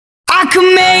I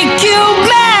could make you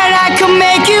mad, I could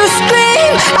make you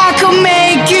scream, I could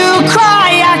make you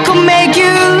cry, I could make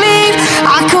you leave,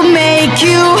 I could make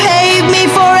you hate me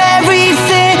for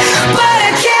everything, but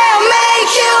I can't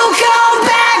make you come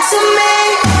back to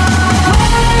me.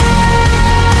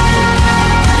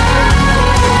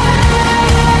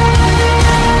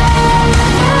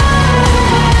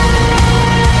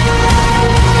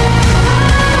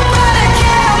 But I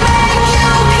can't make you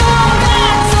come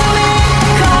back to me.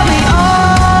 Call me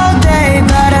all day,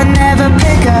 but I never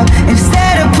pick up.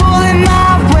 Instead of pulling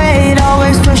my weight,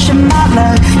 always pushing my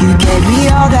luck. You gave me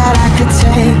all that I could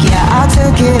take, yeah, I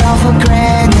took it all for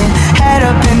granted. Head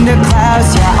up in the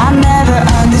clouds, yeah, I never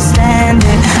understand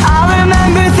it. I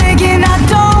remember thinking I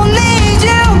don't need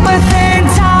you, but then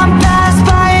time passed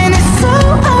by and it's so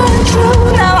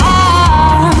untrue. Now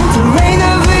I'm the rain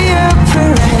over your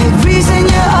parade, reason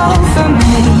you're over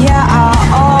me. Yeah, I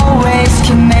always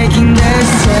keep making the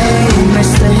same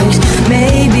mistakes.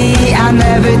 Maybe I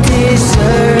never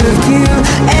deserved you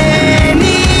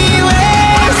anyway.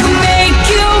 I could make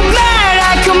you mad,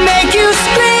 I could make you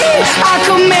scream, I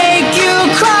could make you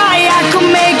cry, I could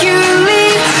make you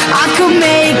leave, I could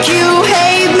make you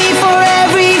hate me for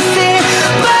everything,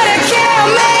 but I can't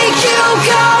make you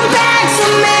come back to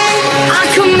me. I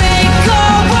could make a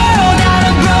world out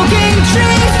of broken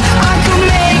dreams, I could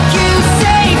make you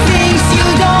say things you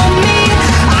don't mean,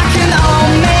 I can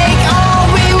make all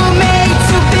we were made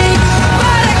to be,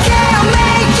 but I can't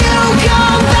make you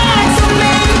come back to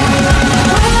me.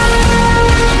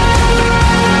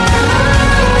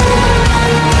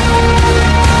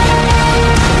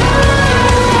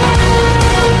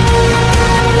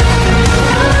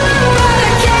 But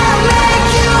I can't make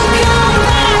you come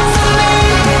back to me.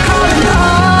 Calling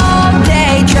all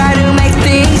day, try to make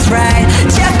things right,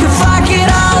 just to fuck it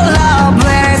all up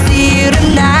when I see you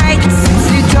tonight. Since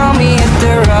you told me hit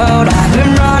the road, I've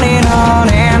been running on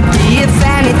empty. If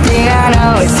anything, I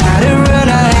know it's how to ruin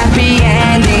a happy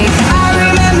ending. I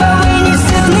remember when you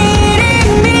still needed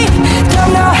me,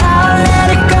 don't know how I let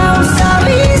it go so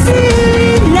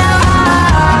easily. Now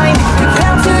I'm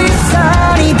down to your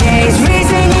sunny days,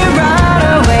 reason you run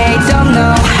away. Don't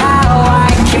know how I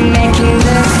keep making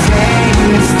the same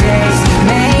mistakes.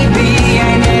 Maybe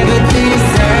I never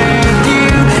deserved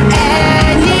you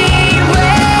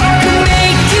anyway. I could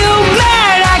make you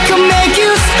mad, I could make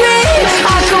you scream,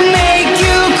 I could make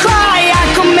you cry, I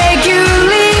could make you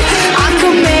leave, I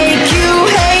could make you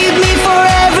hate me for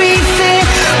everything,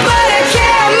 but I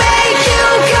can't make you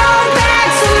come back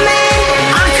to me.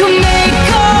 I could make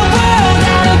a world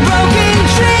out of broken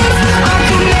dreams, I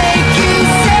could make you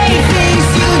say things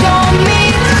you don't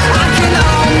mean, I can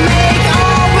make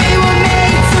all we were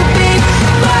made to be,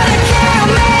 but I can't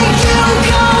make you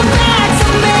come back to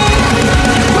me.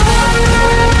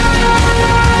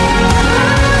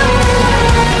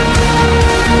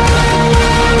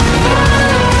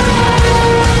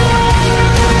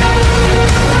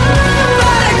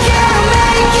 But I can't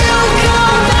make you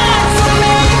come back to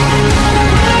me.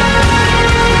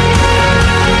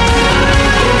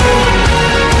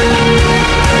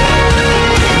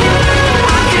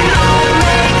 I can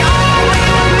make all we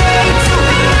were made to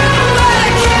be, but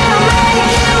I can't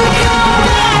make you come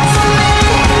back to me.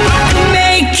 I could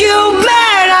make you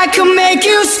mad, I could make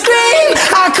you scream,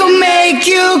 I could make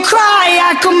you cry,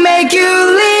 I could make you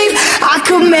leave, I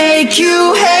could make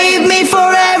you hate me for